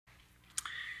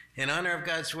In honor of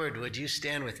God's word, would you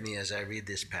stand with me as I read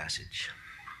this passage?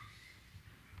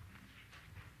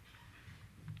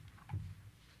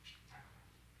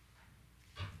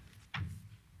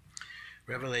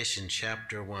 Revelation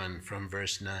chapter 1 from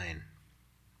verse 9.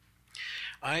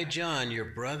 I, John, your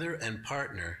brother and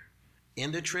partner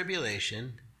in the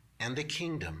tribulation and the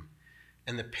kingdom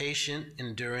and the patient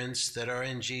endurance that are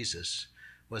in Jesus,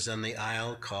 was on the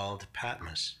isle called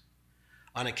Patmos,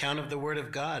 on account of the word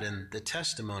of God and the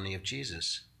testimony of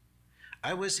Jesus.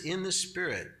 I was in the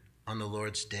Spirit on the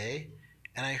Lord's day,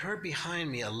 and I heard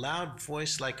behind me a loud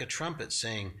voice like a trumpet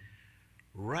saying,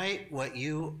 write what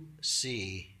you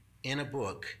see in a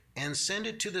book and send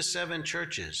it to the 7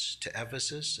 churches, to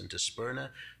Ephesus and to Smyrna,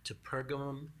 to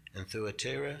Pergamum and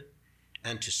Thyatira,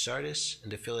 and to Sardis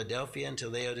and to Philadelphia and to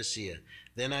Laodicea.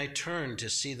 Then I turned to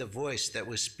see the voice that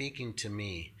was speaking to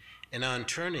me, and on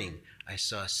turning I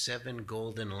saw 7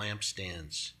 golden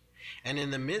lampstands, and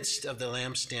in the midst of the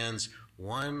lampstands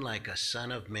one like a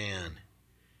son of man,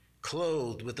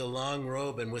 clothed with a long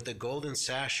robe and with a golden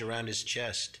sash around his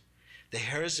chest. The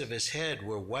hairs of his head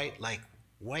were white like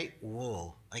white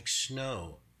wool, like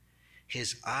snow.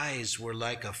 His eyes were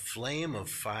like a flame of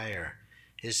fire.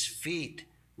 His feet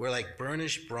were like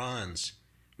burnished bronze,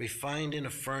 refined in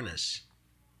a furnace.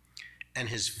 And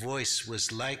his voice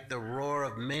was like the roar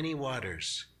of many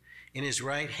waters. In his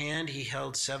right hand he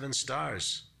held 7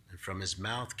 stars, and from his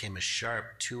mouth came a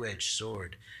sharp 2-edged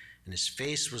sword, and his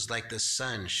face was like the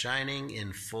sun shining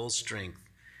in full strength.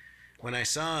 When I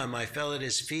saw him, I fell at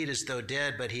his feet as though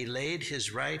dead, but he laid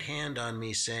his right hand on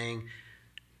me, saying,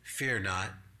 fear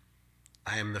not,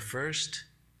 I am the first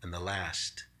and the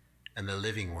last and the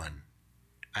living one.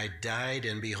 I died,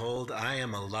 and behold, I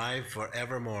am alive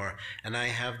forevermore, and I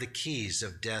have the keys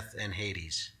of death and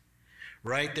Hades.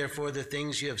 Write therefore the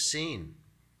things you have seen,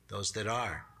 those that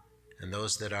are, and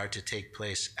those that are to take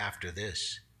place after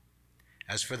this.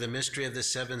 As for the mystery of the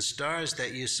 7 stars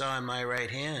that you saw in my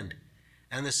right hand,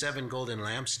 and the 7 golden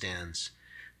lampstands,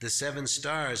 the 7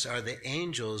 stars are the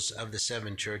angels of the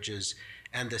 7 churches,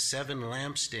 and the 7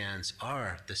 lampstands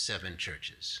are the 7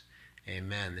 churches.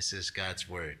 Amen. This is God's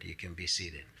word. You can be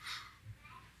seated.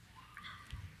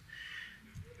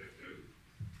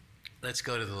 Let's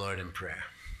go to the Lord in prayer.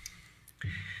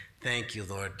 Thank you,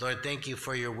 Lord. Lord, thank you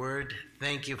for your word.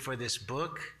 Thank you for this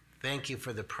book. Thank you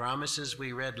for the promises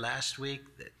we read last week,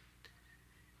 that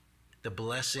the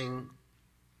blessing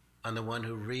on the one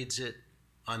who reads it,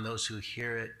 on those who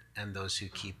hear it, and those who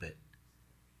keep it.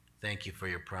 Thank you for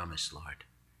your promise, Lord.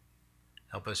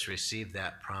 Help us receive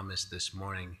that promise this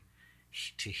morning,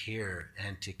 to hear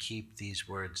and to keep these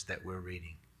words that we're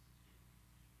reading.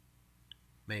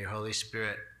 May your Holy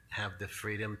Spirit have the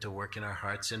freedom to work in our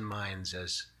hearts and minds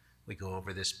as we go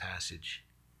over this passage.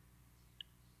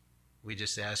 We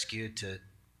just ask you to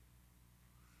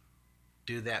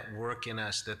do that work in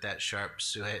us that sharp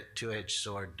 2-edged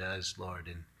sword does, Lord,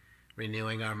 in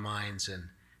renewing our minds and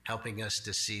helping us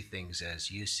to see things as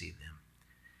you see them.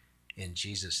 In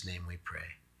Jesus' name we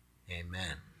pray.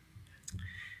 Amen.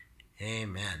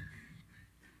 Amen.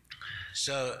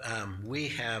 So we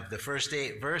have the first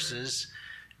 8 verses.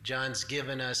 John's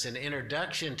given us an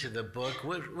introduction to the book,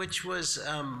 which was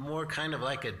more kind of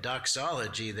like a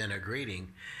doxology than a greeting.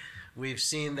 We've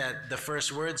seen that the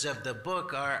first words of the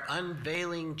book are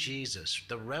unveiling Jesus,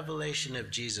 the revelation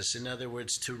of Jesus. In other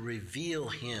words, to reveal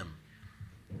him.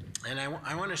 And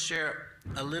I want to share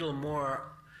a little more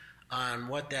on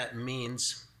what that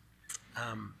means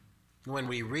when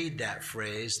we read that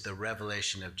phrase, the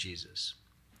revelation of Jesus.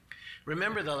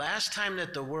 Remember, the last time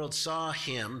that the world saw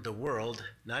him, the world,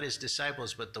 not his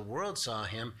disciples, but the world saw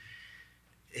him,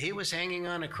 he was hanging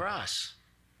on a cross.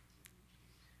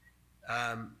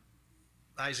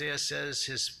 Isaiah says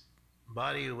his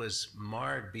body was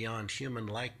marred beyond human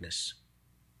likeness.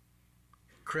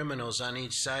 Criminals on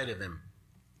each side of him.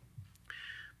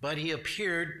 But he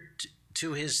appeared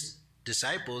to his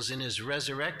disciples in his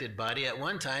resurrected body, at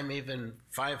one time even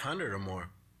 500 or more.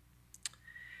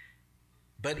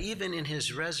 But even in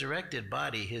his resurrected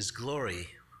body, his glory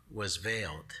was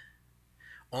veiled.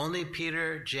 Only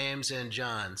Peter, James, and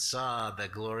John saw the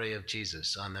glory of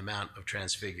Jesus on the Mount of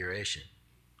Transfiguration.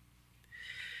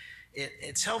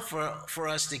 It's helpful for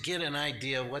us to get an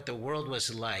idea of what the world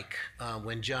was like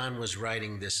when John was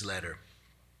writing this letter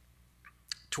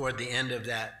toward the end of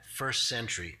that first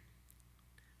century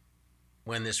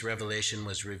when this revelation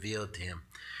was revealed to him.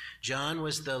 John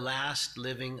was the last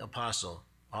living apostle.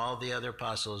 All the other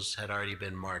apostles had already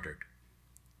been martyred.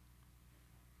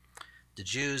 The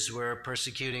Jews were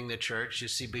persecuting the church. You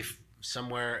see,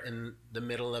 somewhere in the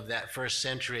middle of that first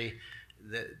century,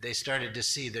 they started to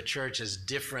see the church as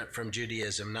different from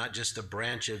Judaism, not just a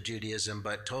branch of Judaism,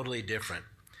 but totally different.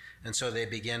 And so they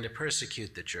began to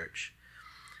persecute the church.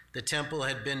 The temple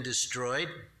had been destroyed.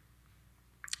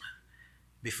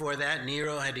 Before that,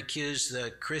 Nero had accused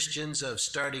the Christians of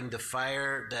starting the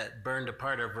fire that burned a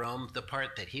part of Rome, the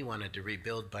part that he wanted to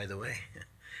rebuild, by the way.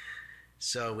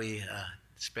 So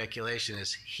speculation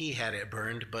is he had it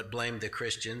burned, but blamed the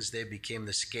Christians. They became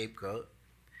the scapegoat.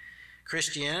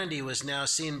 Christianity was now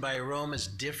seen by Rome as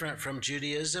different from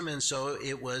Judaism, and so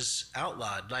it was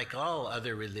outlawed like all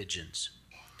other religions.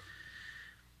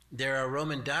 There are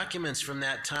Roman documents from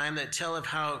that time that tell of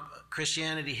how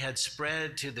Christianity had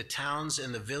spread to the towns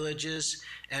and the villages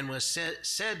and was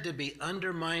said to be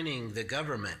undermining the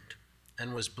government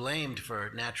and was blamed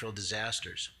for natural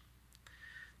disasters.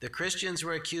 The Christians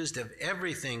were accused of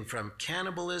everything from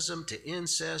cannibalism to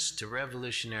incest to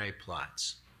revolutionary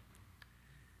plots.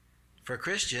 For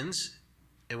Christians,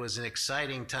 it was an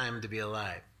exciting time to be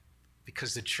alive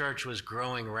because the church was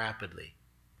growing rapidly.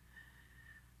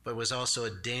 But it was also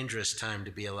a dangerous time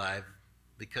to be alive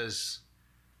because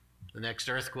the next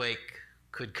earthquake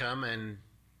could come and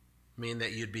mean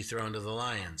that you'd be thrown to the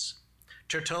lions.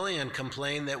 Tertullian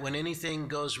complained that when anything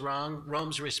goes wrong,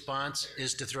 Rome's response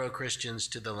is to throw Christians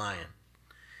to the lion.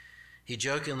 He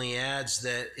jokingly adds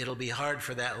that it'll be hard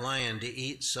for that lion to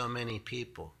eat so many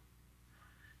people.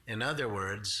 In other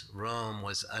words, Rome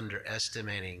was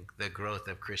underestimating the growth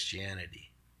of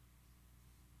Christianity.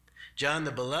 John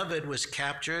the Beloved was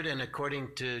captured, and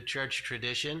according to church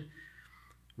tradition,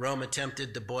 Rome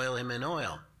attempted to boil him in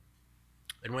oil.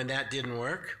 And when that didn't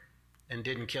work and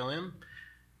didn't kill him,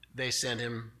 they sent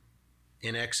him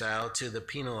in exile to the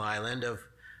penal island of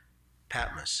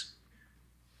Patmos.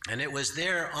 And it was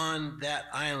there on that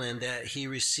island that he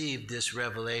received this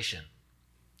revelation.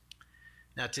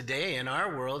 Now today in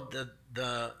our world,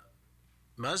 the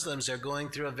Muslims are going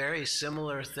through a very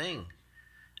similar thing.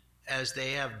 As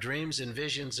they have dreams and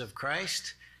visions of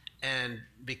Christ and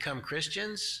become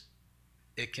Christians,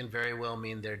 it can very well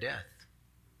mean their death,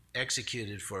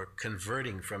 executed for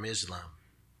converting from Islam.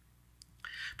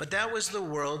 But that was the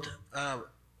world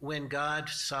when God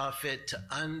saw fit to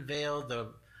unveil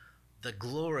the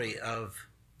glory of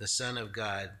the Son of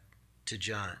God to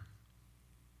John.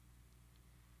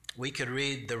 We could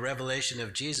read the revelation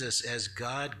of Jesus as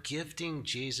God gifting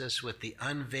Jesus with the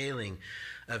unveiling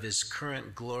of his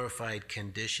current glorified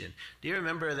condition. Do you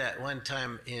remember that one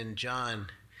time in John,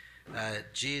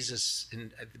 Jesus,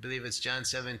 I believe it's John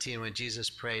 17, when Jesus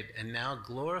prayed, "And now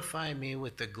glorify me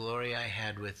with the glory I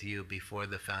had with you before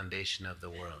the foundation of the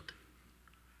world."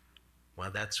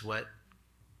 Well, that's what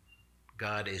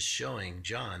God is showing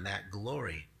John, that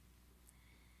glory.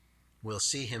 We'll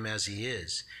see him as he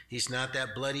is. He's not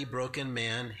that bloody, broken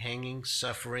man hanging,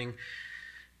 suffering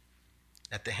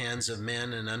at the hands of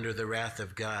men and under the wrath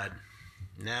of God.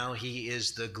 Now he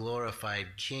is the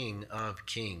glorified King of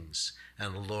kings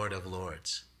and Lord of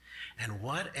lords. And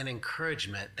what an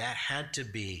encouragement that had to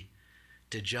be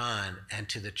to John and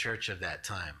to the church of that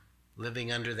time,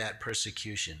 living under that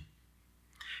persecution.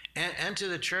 And to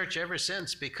the church ever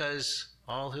since, because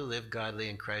all who live godly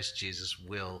in Christ Jesus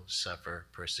will suffer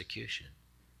persecution.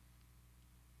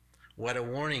 What a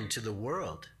warning to the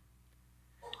world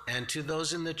and to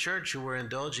those in the church who were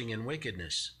indulging in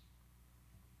wickedness.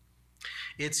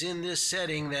 It's in this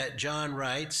setting that John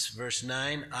writes, verse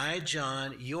 9, "I,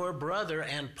 John, your brother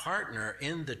and partner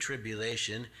in the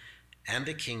tribulation and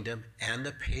the kingdom and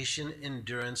the patient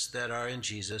endurance that are in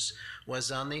Jesus,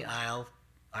 was on the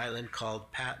island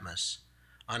called Patmos,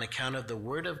 on account of the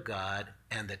word of God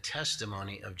and the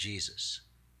testimony of Jesus."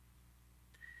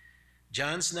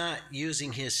 John's not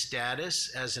using his status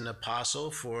as an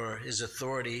apostle for his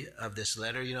authority of this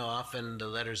letter. You know, often the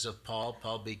letters of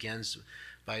Paul begins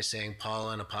by saying,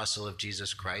 "Paul, an apostle of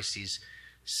Jesus Christ." He's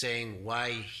saying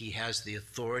why he has the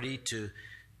authority to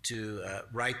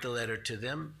write the letter to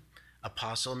them.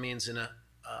 Apostle means an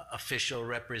official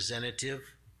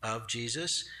representative of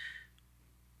Jesus.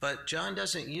 But John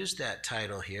doesn't use that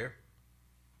title here.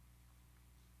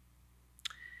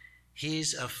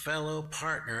 He's a fellow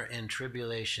partner in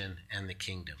tribulation and the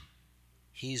kingdom.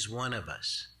 He's one of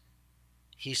us.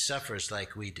 He suffers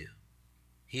like we do.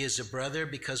 He is a brother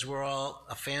because we're all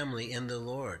a family in the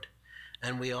Lord.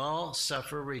 And we all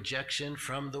suffer rejection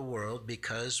from the world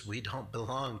because we don't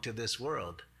belong to this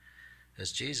world,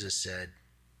 as Jesus said.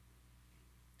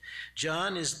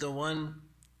 John is the one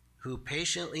who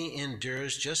patiently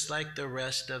endures just like the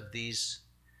rest of these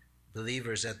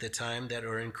believers at the time that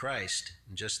are in Christ,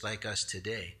 just like us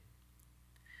today.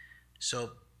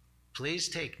 So please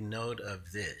take note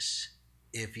of this.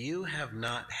 if you have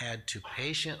not had to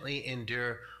patiently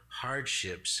endure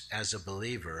hardships as a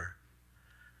believer,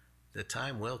 the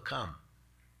time will come.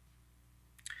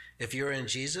 If you're in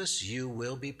Jesus, you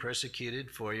will be persecuted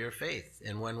for your faith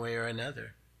in one way or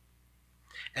another.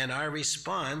 And our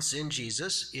response in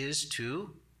Jesus is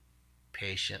to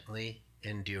patiently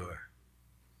endure.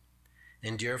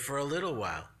 Endure for a little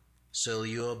while, so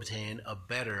you obtain a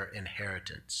better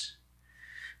inheritance.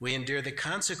 We endure the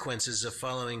consequences of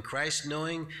following Christ,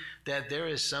 knowing that there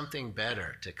is something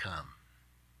better to come.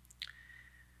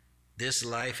 This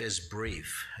life is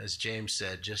brief, as James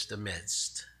said, just a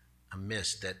mist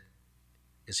that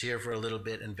is here for a little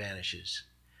bit and vanishes.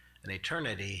 An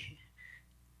eternity,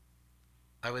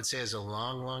 I would say, is a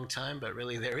long, long time, but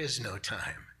really there is no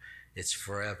time. It's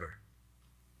forever.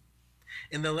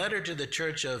 In the letter to the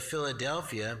church of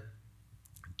Philadelphia,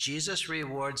 Jesus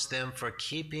rewards them for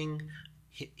keeping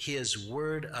his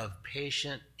word of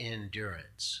patient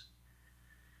endurance.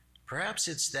 Perhaps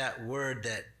it's that word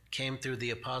that came through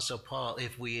the Apostle Paul: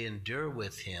 if we endure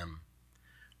with him,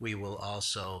 we will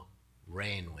also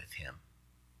reign with him.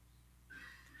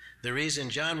 The reason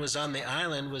John was on the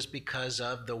island was because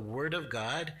of the word of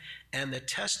God and the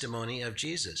testimony of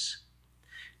Jesus.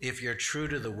 If you're true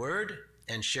to the word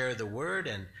and share the word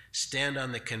and stand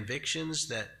on the convictions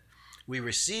that we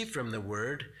receive from the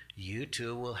word, you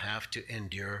too will have to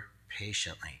endure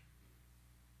patiently.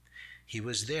 He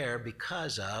was there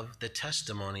because of the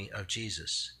testimony of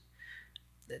Jesus.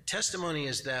 The testimony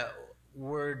is that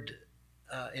word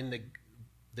in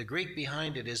the Greek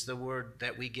behind it is the word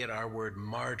that we get our word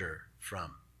martyr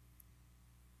from.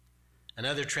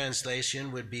 Another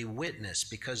translation would be witness,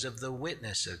 because of the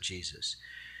witness of Jesus.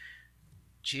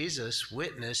 Jesus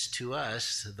witnessed to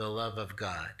us the love of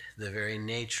God, the very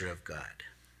nature of God.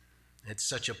 It's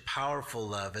such a powerful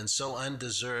love and so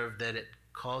undeserved that it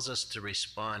calls us to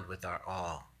respond with our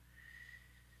all.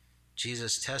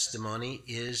 Jesus' testimony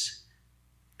is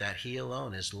that he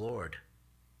alone is Lord.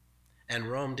 And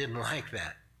Rome didn't like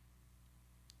that.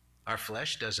 Our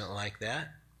flesh doesn't like that.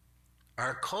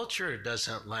 Our culture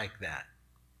doesn't like that.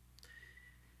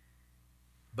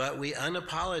 But we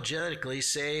unapologetically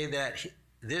say that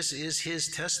this is his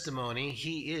testimony.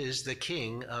 He is the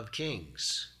King of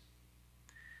Kings.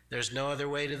 There's no other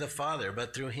way to the Father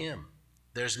but through him.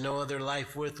 There's no other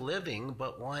life worth living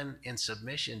but one in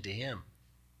submission to him.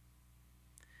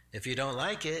 If you don't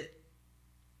like it,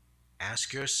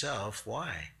 ask yourself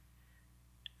why.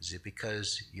 Is it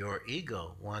because your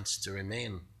ego wants to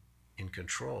remain in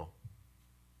control?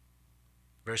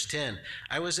 Verse 10,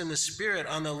 I was in the Spirit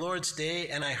on the Lord's day,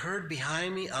 and I heard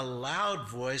behind me a loud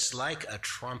voice like a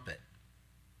trumpet.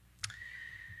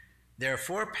 There are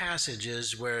 4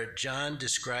 passages where John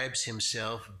describes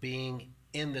himself being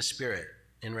in the Spirit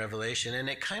in Revelation, and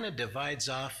it kind of divides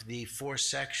off the 4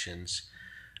 sections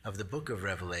of the book of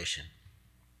Revelation.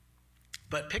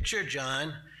 But picture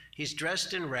John, he's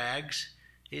dressed in rags.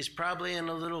 He's probably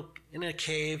in a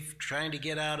cave trying to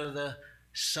get out of the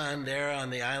sun there on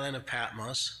the island of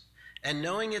Patmos. And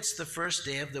knowing it's the first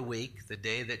day of the week, the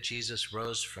day that Jesus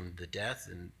rose from the death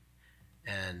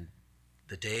and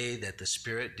the day that the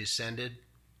Spirit descended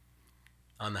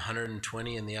on the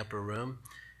 120 in the upper room,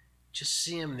 just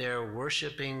see him there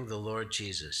worshiping the Lord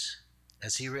Jesus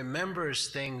as he remembers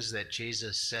things that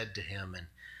Jesus said to him and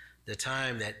the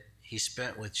time that he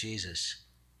spent with Jesus.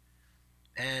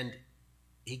 And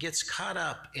he gets caught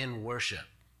up in worship.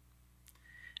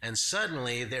 And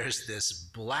suddenly there's this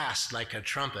blast like a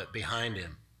trumpet behind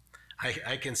him.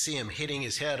 I can see him hitting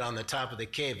his head on the top of the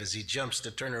cave as he jumps to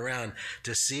turn around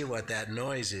to see what that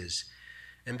noise is.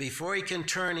 And before he can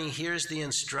turn, he hears the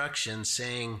instruction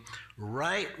saying,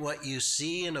 write what you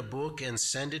see in a book and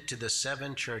send it to the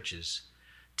 7 churches,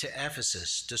 to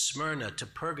Ephesus, to Smyrna, to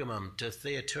Pergamum, to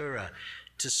Thyatira,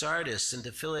 to Sardis, and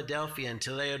to Philadelphia, and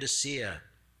to Laodicea.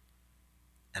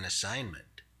 An assignment.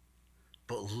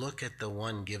 But look at the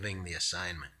one giving the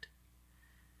assignment.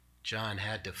 John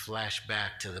had to flash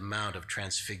back to the Mount of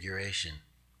Transfiguration.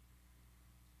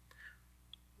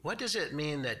 What does it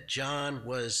mean that John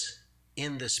was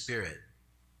in the Spirit?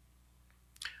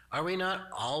 Are we not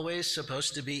always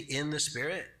supposed to be in the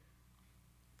Spirit?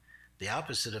 The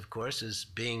opposite, of course, is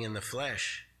being in the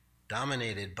flesh,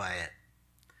 dominated by it.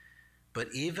 But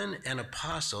even an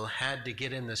apostle had to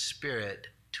get in the Spirit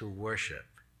to worship.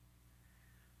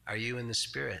 Are you in the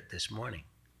Spirit this morning?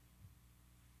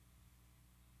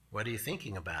 What are you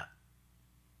thinking about?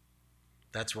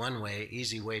 That's one way,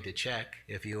 easy way to check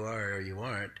if you are or you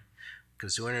aren't.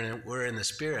 Because when we're in the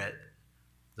Spirit,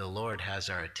 the Lord has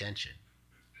our attention.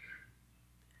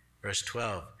 Verse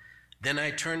 12, Then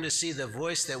I turned to see the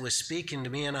voice that was speaking to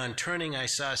me, and on turning I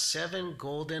saw 7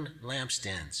 golden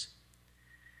lampstands.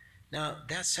 Now,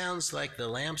 that sounds like the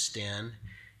lampstand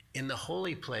in the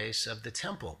holy place of the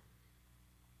temple.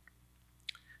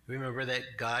 Remember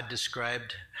that God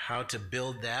described how to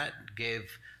build that,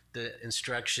 gave the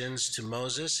instructions to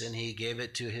Moses, and he gave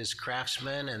it to his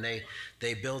craftsmen, and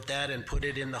they built that and put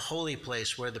it in the holy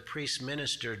place where the priests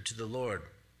ministered to the Lord.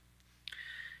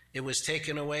 It was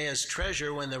taken away as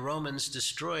treasure when the Romans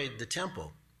destroyed the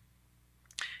temple.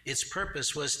 Its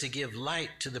purpose was to give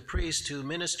light to the priest who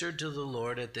ministered to the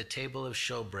Lord at the table of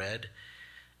showbread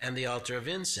and the altar of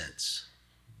incense.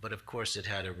 But of course, it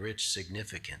had a rich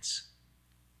significance.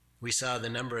 We saw the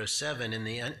number of 7 in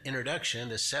the introduction,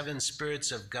 the 7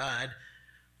 spirits of God,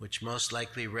 which most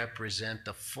likely represent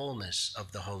the fullness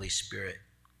of the Holy Spirit.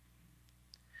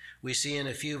 We see in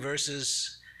a few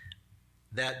verses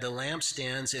that the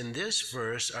lampstands in this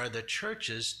verse are the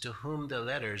churches to whom the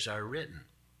letters are written.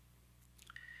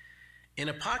 In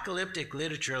apocalyptic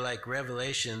literature like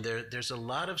Revelation, there's a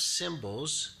lot of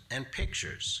symbols and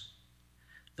pictures.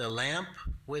 The lamp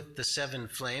with the 7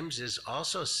 flames is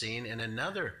also seen in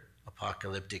another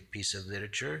apocalyptic piece of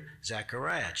literature,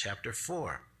 Zechariah chapter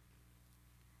 4.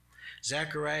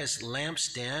 Zechariah's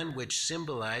lampstand, which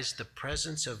symbolized the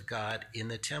presence of God in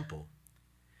the temple,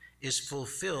 is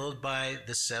fulfilled by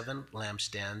the 7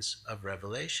 lampstands of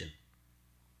Revelation,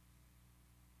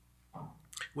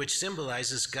 which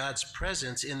symbolizes God's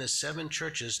presence in the 7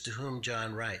 churches to whom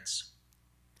John writes.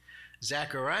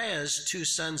 Zechariah's 2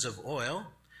 sons of oil,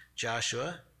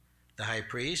 Joshua, the high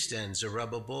priest, and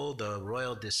Zerubbabel, the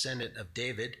royal descendant of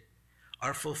David,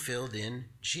 are fulfilled in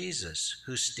Jesus,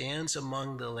 who stands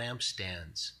among the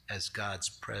lampstands as God's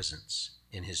presence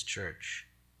in his church.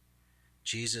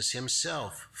 Jesus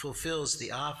himself fulfills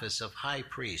the office of high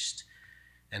priest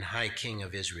and high king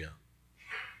of Israel.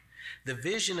 The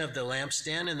vision of the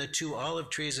lampstand and the 2 olive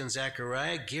trees in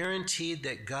Zechariah guaranteed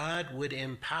that God would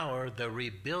empower the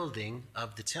rebuilding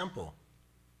of the temple.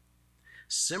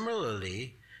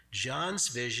 Similarly, John's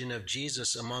vision of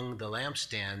Jesus among the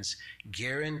lampstands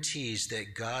guarantees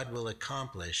that God will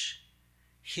accomplish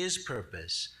his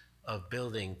purpose of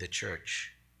building the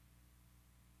church.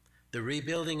 The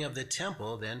rebuilding of the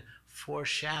temple then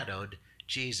foreshadowed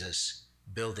Jesus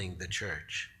building the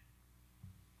church.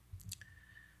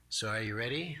 So are you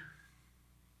ready?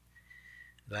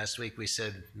 Last week we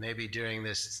said maybe during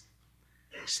this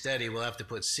study we'll have to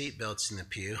put seatbelts in the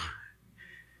pew.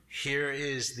 Here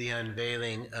is the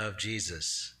unveiling of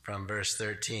Jesus from verse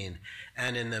 13.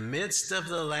 And in the midst of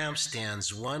the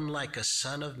lampstands, one like a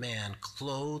son of man,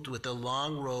 clothed with a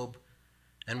long robe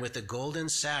and with a golden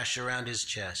sash around his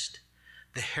chest.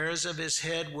 The hairs of his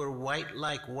head were white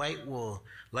like white wool,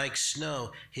 like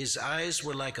snow. His eyes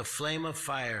were like a flame of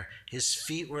fire. His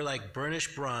feet were like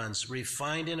burnished bronze,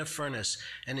 refined in a furnace,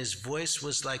 and his voice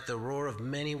was like the roar of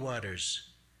many waters.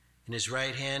 In his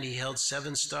right hand he held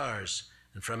 7 stars,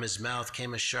 and from his mouth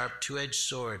came a sharp 2-edged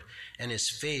sword, and his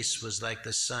face was like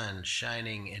the sun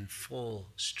shining in full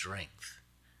strength.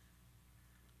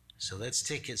 So let's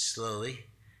take it slowly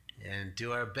and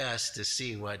do our best to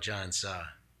see what John saw.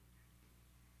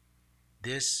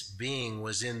 This being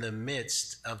was in the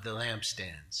midst of the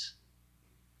lampstands.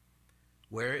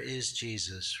 Where is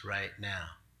Jesus right now?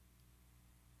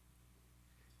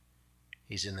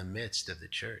 He's in the midst of the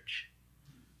church.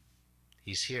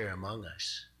 He's here among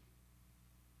us.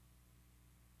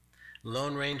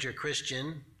 Lone Ranger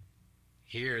Christian,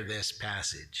 hear this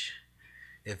passage.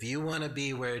 If you want to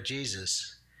be where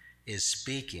Jesus is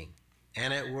speaking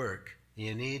and at work,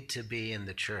 you need to be in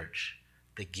the church,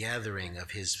 the gathering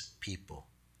of his people.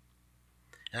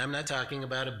 And I'm not talking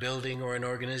about a building or an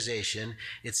organization.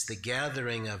 It's the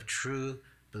gathering of true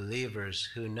believers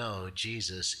who know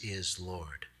Jesus is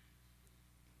Lord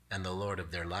and the Lord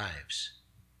of their lives.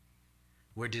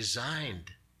 We're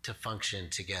designed to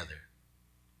function together.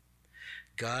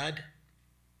 God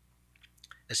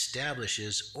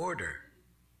establishes order.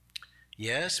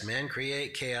 Yes, men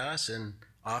create chaos and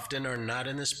often are not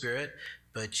in the Spirit,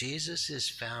 but Jesus is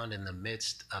found in the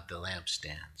midst of the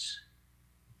lampstands.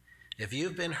 If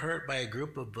you've been hurt by a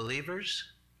group of believers,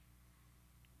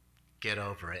 get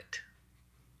over it.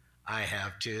 I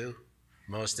have too.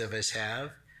 Most of us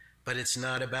have. But it's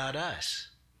not about us.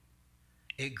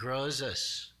 It grows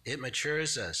us. It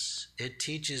matures us. It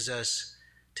teaches us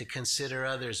to consider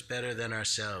others better than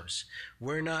ourselves.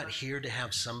 We're not here to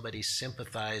have somebody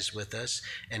sympathize with us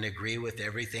and agree with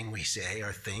everything we say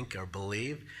or think or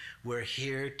believe. We're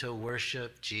here to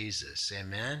worship Jesus.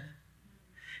 Amen?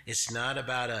 It's not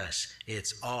about us.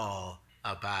 It's all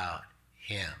about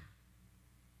him.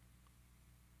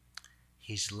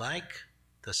 He's like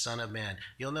the Son of Man.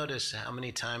 You'll notice how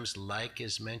many times like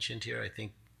is mentioned here. I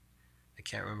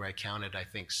can't remember, I counted, I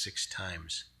think 6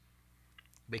 times.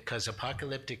 Because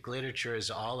apocalyptic literature is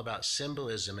all about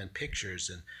symbolism and pictures,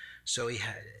 and so he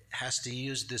has to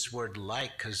use this word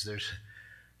like because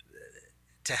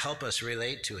to help us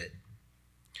relate to it.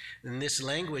 And this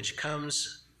language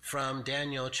comes from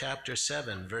Daniel chapter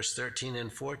 7, verse 13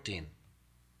 and 14.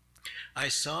 I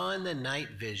saw in the night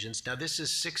visions, now this is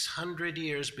 600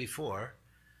 years before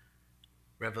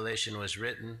Revelation was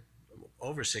written,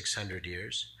 over 600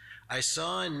 years. I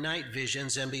saw in night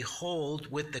visions, and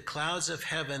behold, with the clouds of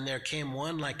heaven there came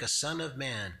one like a son of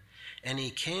man. And he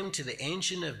came to the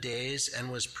Ancient of Days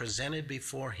and was presented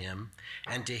before him.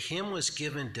 And to him was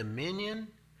given dominion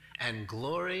and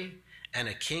glory and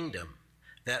a kingdom,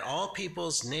 that all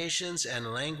peoples, nations,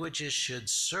 and languages should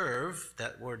serve.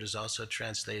 That word is also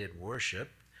translated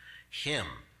worship him.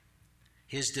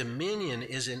 His dominion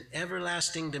is an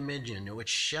everlasting dominion which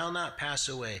shall not pass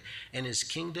away, and his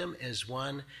kingdom is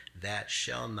one that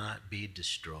shall not be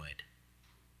destroyed.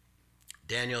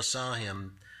 Daniel saw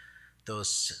him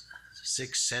those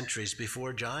 6 centuries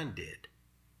before John did.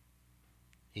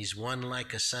 He's one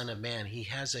like a son of man. He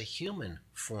has a human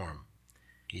form.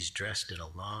 He's dressed in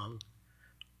a long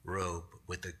robe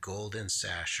with a golden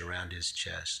sash around his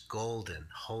chest, golden,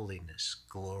 holiness,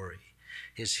 glory.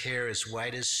 His hair is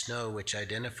white as snow, which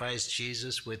identifies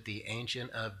Jesus with the Ancient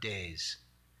of Days,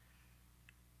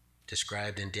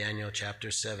 described in Daniel chapter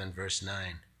 7, verse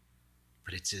 9.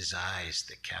 But it's his eyes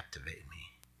that captivate me.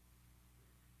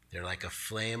 They're like a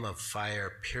flame of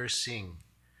fire, piercing,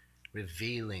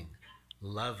 revealing,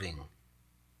 loving,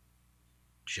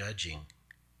 judging.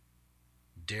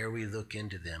 Dare we look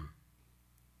into them?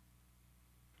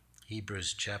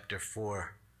 Hebrews chapter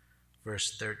 4,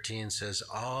 verse 13 says,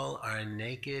 all are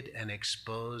naked and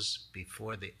exposed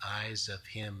before the eyes of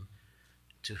him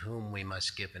to whom we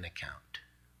must give an account.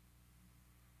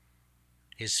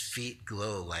 His feet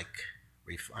glow like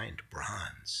refined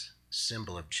bronze,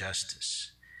 symbol of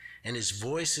justice, and his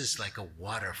voice is like a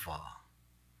waterfall.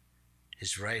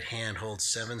 His right hand holds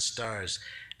 7 stars,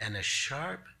 and a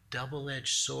sharp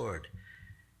double-edged sword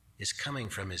is coming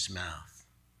from his mouth.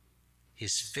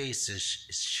 His face is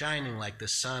shining like the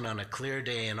sun on a clear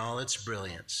day in all its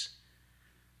brilliance.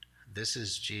 This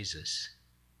is Jesus,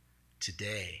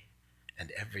 today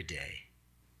and every day.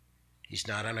 He's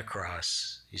not on a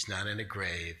cross. He's not in a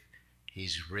grave.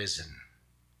 He's risen.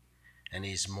 And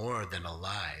he's more than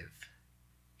alive.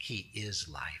 He is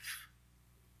life.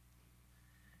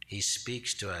 He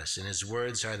speaks to us, and his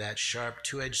words are that sharp,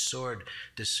 2-edged sword,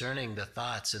 discerning the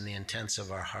thoughts and the intents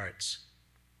of our hearts.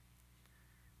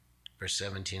 Verse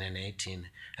 17 and 18,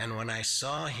 and when I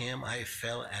saw him, I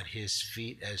fell at his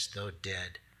feet as though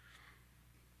dead.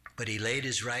 But he laid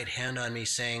his right hand on me,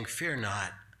 saying, fear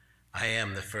not, I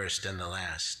am the first and the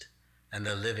last, and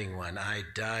the living one. I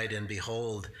died, and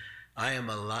behold, I am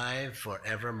alive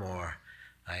forevermore.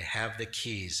 I have the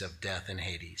keys of death and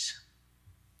Hades.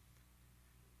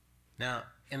 Now,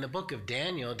 in the book of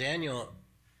Daniel, Daniel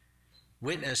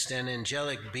witnessed an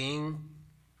angelic being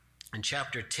in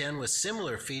chapter 10 with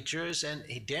similar features, and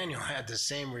Daniel had the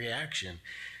same reaction.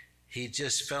 He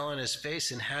just fell on his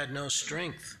face and had no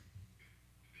strength.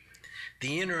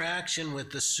 The interaction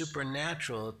with the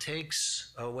supernatural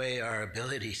takes away our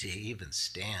ability to even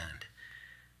stand.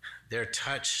 Their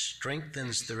touch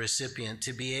strengthens the recipient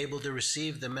to be able to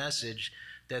receive the message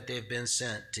that they've been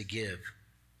sent to give.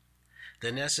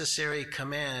 The necessary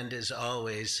command is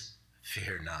always,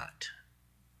 fear not.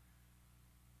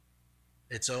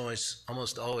 It's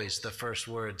almost always the first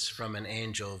words from an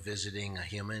angel visiting a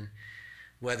human,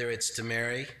 whether it's to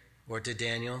Mary or to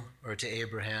Daniel or to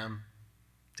Abraham.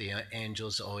 The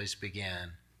angels always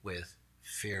began with,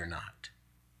 fear not.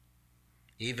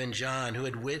 Even John, who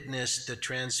had witnessed the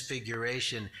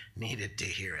transfiguration, needed to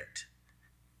hear it.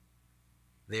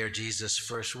 They are Jesus'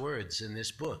 first words in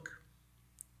this book.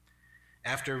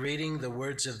 After reading the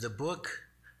words of the book,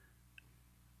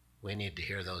 we need to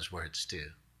hear those words too.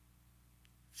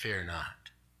 Fear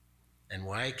not. And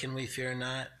why can we fear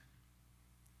not?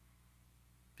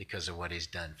 Because of what he's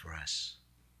done for us.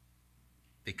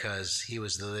 Because he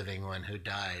was the living one who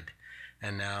died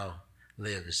and now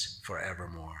lives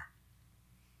forevermore.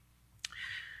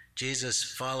 Jesus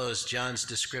follows John's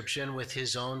description with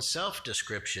his own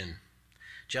self-description.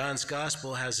 John's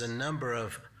gospel has a number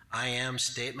of I am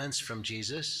statements from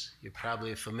Jesus. You're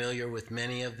probably familiar with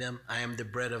many of them. I am the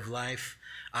bread of life.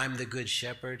 I'm the good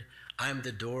shepherd. I'm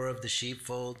the door of the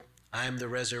sheepfold. I'm the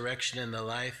resurrection and the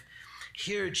life.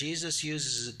 Here, Jesus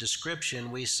uses a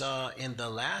description we saw in the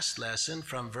last lesson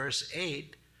from verse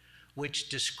 8, which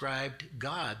described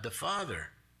God the Father.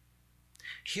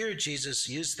 Here Jesus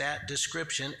used that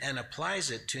description and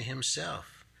applies it to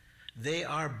himself. They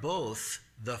are both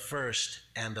the first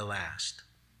and the last.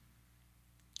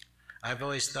 I've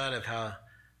always thought of how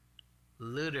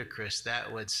ludicrous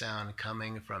that would sound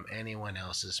coming from anyone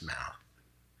else's mouth.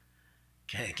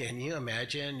 Can you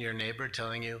imagine your neighbor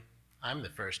telling you, I'm the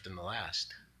first and the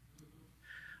last?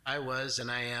 I was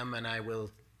and I am and I will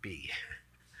be.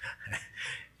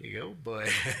 You go, boy.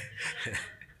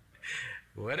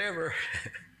 Whatever.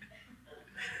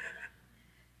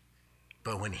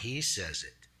 But when he says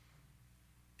it,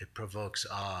 it provokes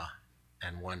awe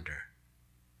and wonder.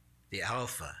 The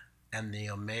Alpha and the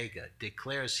Omega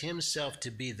declares himself to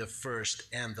be the first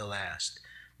and the last.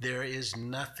 There is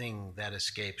nothing that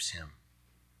escapes him.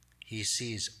 He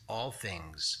sees all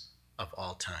things of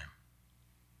all time.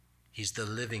 He's the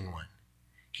living one.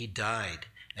 He died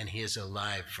and he is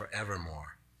alive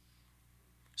forevermore.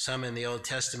 Some in the Old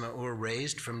Testament were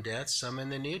raised from death, some in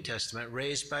the New Testament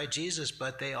raised by Jesus,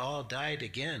 but they all died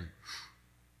again.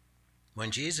 When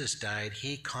Jesus died,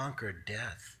 he conquered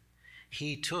death.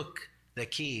 He took the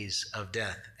keys of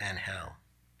death and hell.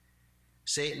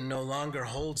 Satan no longer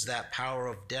holds that power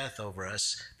of death over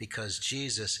us because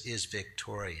Jesus is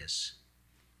victorious.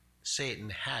 Satan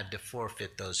had to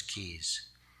forfeit those keys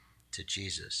to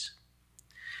Jesus.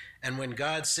 And when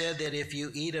God said that if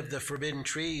you eat of the forbidden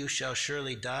tree, you shall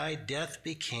surely die, death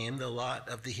became the lot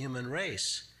of the human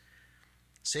race.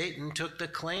 Satan took the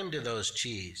claim to those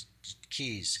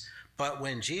keys. But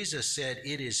when Jesus said,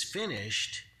 it is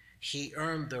finished, he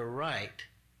earned the right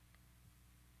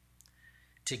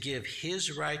to give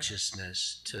his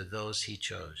righteousness to those he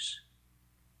chose.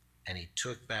 And he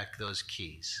took back those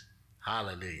keys.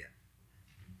 Hallelujah.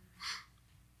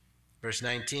 Verse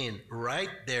 19,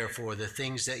 write therefore the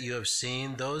things that you have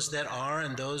seen, those that are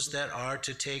and those that are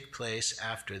to take place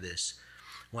after this.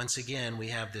 Once again, we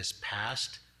have this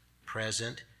past,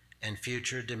 present, and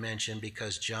future dimension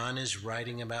because John is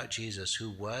writing about Jesus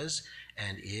who was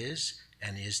and is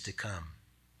to come.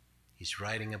 He's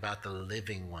writing about the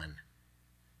living one.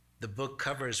 The book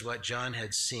covers what John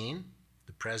had seen,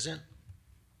 the present,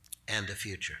 and the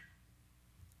future.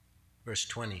 Verse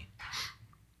 20.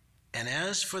 And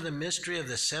as for the mystery of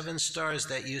the 7 stars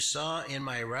that you saw in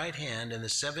my right hand and the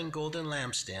 7 golden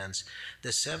lampstands,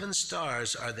 the 7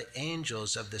 stars are the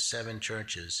angels of the 7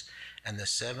 churches, and the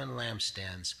 7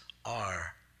 lampstands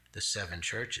are the 7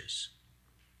 churches.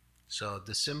 So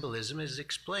the symbolism is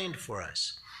explained for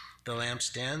us. The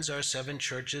lampstands are 7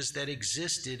 churches that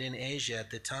existed in Asia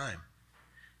at the time.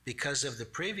 Because of the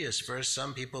previous verse,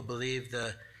 some people believe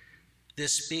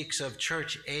this speaks of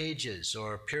church ages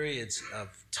or periods of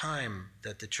time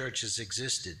that the church has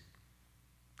existed.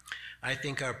 I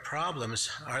think our problems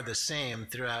are the same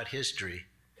throughout history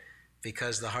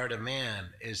because the heart of man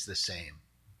is the same.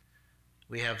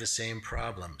 We have the same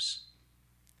problems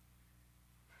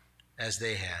as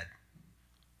they had.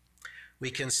 We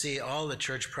can see all the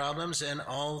church problems and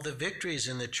all the victories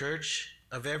in the church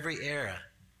of every era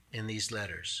in these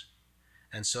letters.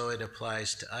 And so it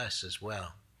applies to us as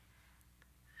well.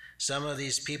 Some of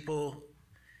these people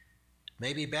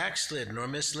may be backslidden or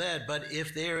misled, but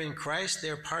if they are in Christ,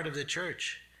 they're part of the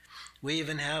church. We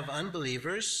even have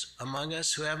unbelievers among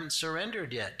us who haven't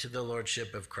surrendered yet to the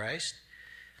lordship of Christ.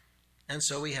 And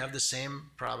so we have the same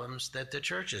problems that the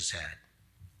church has had.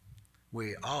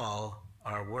 We all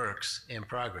are works in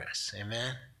progress.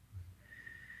 Amen?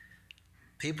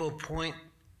 People point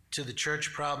to the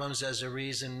church problems as a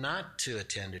reason not to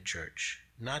attend a church,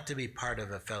 not to be part of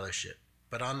a fellowship.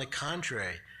 But on the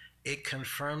contrary, it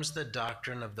confirms the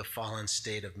doctrine of the fallen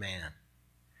state of man.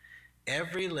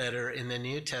 Every letter in the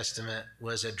New Testament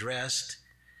was addressed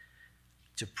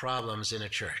to problems in a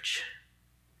church.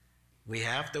 We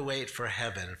have to wait for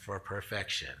heaven for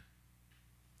perfection.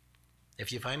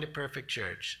 If you find a perfect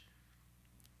church,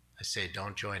 I say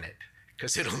don't join it,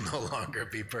 because it'll no longer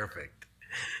be perfect.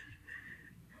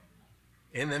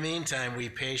 In the meantime, we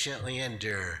patiently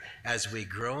endure as we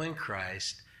grow in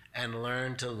Christ and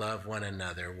learn to love one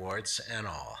another, warts and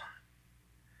all.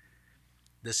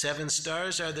 The 7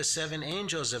 stars are the 7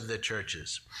 angels of the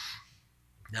churches.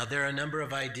 Now, there are a number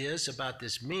of ideas about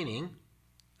this meaning.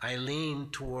 I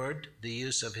lean toward the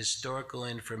use of historical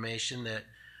information that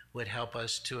would help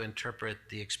us to interpret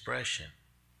the expression.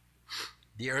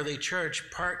 The early church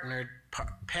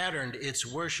patterned its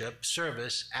worship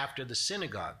service after the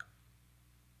synagogue.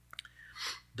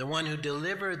 The one who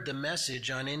delivered the message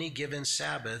on any given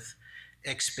Sabbath,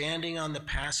 expanding on the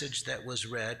passage that was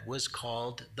read, was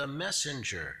called the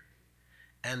messenger.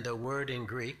 And the word in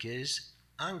Greek is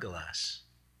angelos.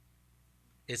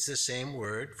 It's the same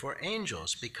word for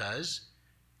angels because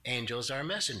angels are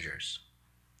messengers.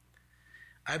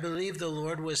 I believe the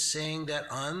Lord was saying that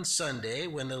on Sunday,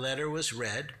 when the letter was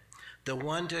read, the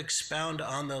one to expound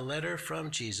on the letter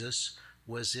from Jesus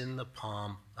was in the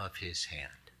palm of his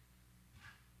hand.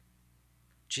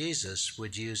 Jesus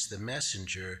would use the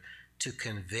messenger to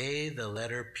convey the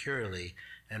letter purely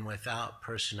and without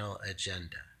personal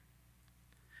agenda.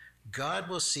 God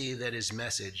will see that his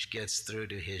message gets through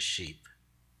to his sheep,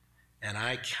 and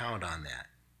I count on that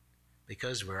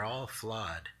because we're all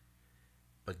flawed.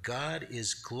 But God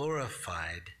is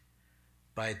glorified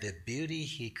by the beauty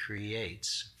he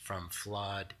creates from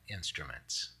flawed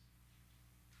instruments.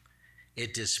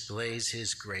 It displays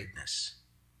his greatness.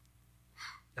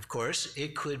 Of course,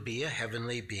 it could be a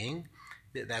heavenly being.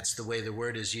 That's the way the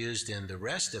word is used in the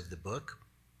rest of the book.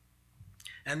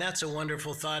 And that's a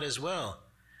wonderful thought as well,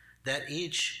 that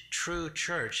each true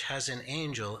church has an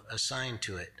angel assigned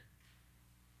to it.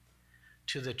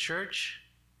 To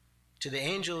the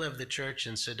angel of the church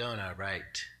in Sedona,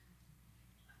 right?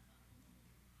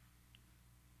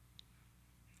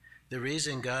 The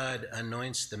reason God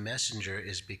anoints the messenger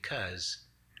is because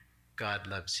God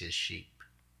loves his sheep.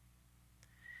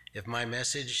 If my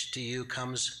message to you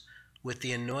comes with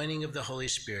the anointing of the Holy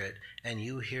Spirit and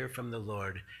you hear from the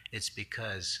Lord, it's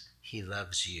because he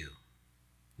loves you,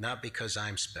 not because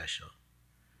I'm special.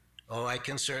 Oh, I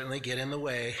can certainly get in the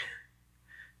way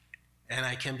and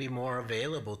I can be more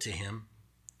available to him,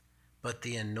 but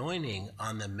the anointing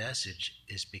on the message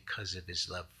is because of his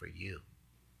love for you.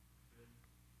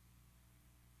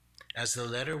 As the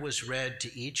letter was read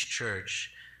to each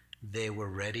church, they were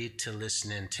ready to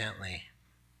listen intently,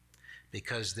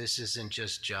 because this isn't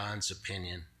just John's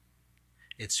opinion.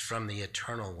 It's from the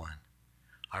eternal one,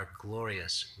 our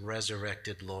glorious,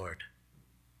 resurrected Lord.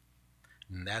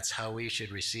 And that's how we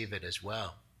should receive it as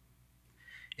well.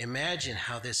 Imagine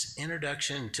how this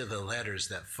introduction to the letters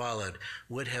that followed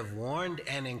would have warned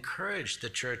and encouraged the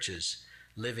churches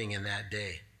living in that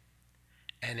day.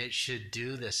 And it should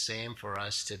do the same for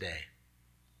us today.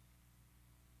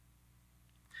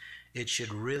 It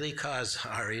should really cause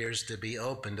our ears to be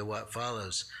open to what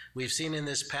follows. We've seen in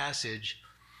this passage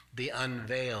the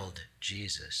unveiled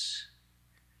Jesus.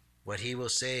 What he will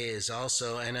say is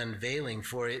also an unveiling,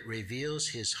 for it reveals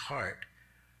his heart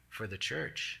for the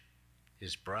church,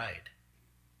 his bride.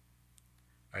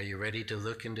 Are you ready to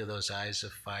look into those eyes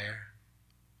of fire?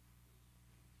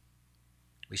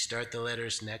 We start the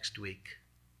letters next week,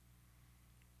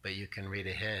 but you can read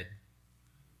ahead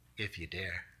if you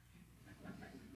dare.